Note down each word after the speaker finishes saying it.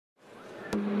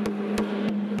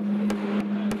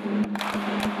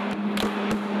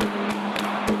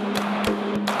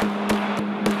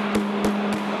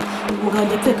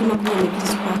ndetse ko makumyabiri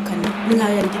z'ukwa kane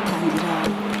nk'aho yari gitangira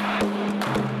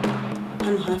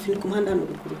hano hafi ni ku muhanda hano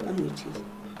ruguru bamwiciye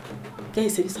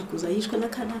byahise bisakuza yishwe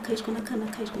n'akana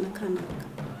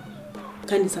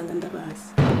kandi nsanga ndabazi.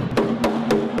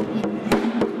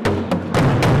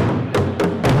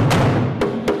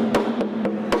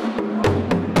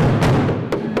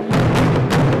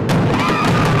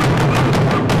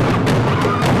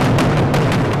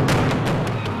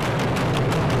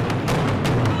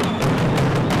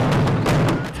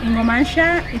 Ingoma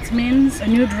Nshya, it means a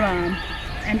new drum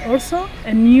and also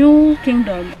a new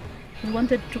kingdom. We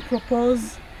wanted to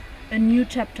propose a new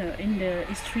chapter in the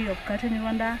history of culture in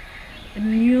Rwanda, a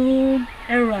new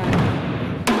era.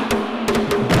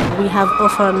 We have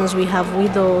orphans, we have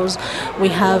widows, we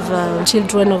have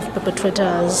children of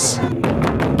perpetrators.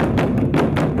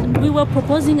 We were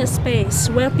proposing a space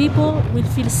where people will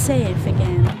feel safe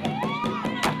again.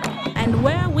 And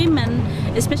where women,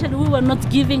 especially we were not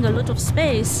giving a lot of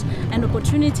space and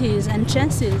opportunities and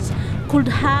chances, could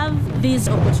have these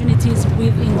opportunities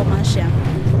with Ingoma Nshya.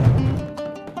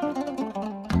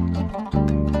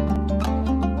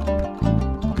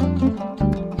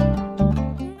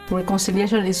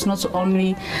 Reconciliation is not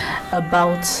only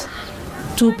about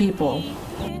two people.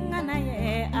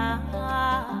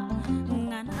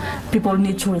 People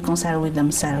need to reconcile with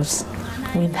themselves,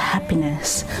 with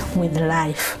happiness, with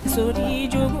life.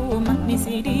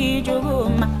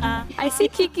 I see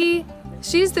Kiki,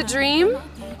 she's the dream,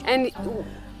 and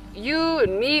you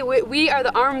and me, we are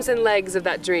the arms and legs of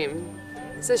that dream.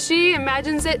 So she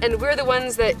imagines it, and we're the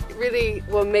ones that really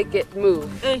will make it move.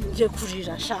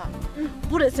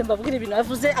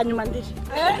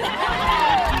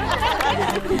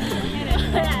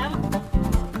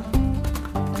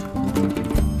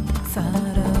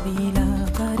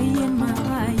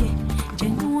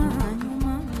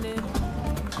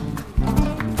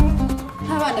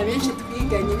 Abana benshi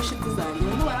twiganye bishiti zanjye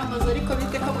ngo baramaze ariko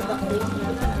biteka mudakunda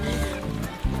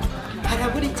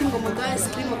harabura iki ngo mugaye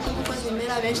scream kuko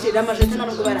zimera benshi ramajeje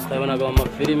ntabwo bara ndabonaga mu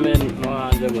filime no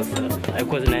hanze gusa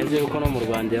ariko zinanze yuko no mu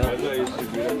Rwanda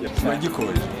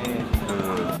bagikoye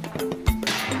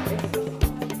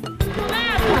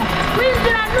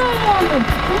kwinjira n'umuntu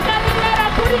ukabimera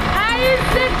kuri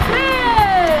ice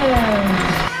cream.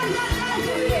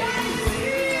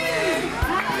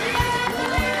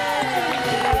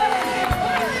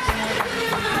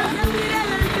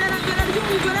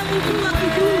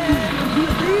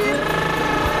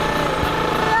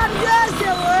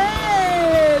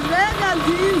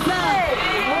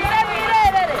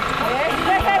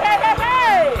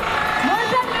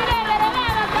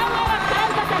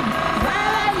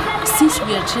 Since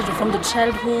we are children from the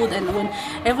childhood, and when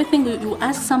everything you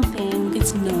ask something,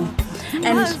 it's no.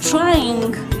 And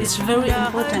trying is very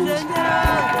important.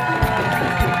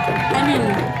 I mean,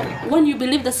 when you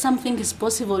believe that something is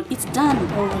possible, it's done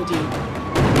already.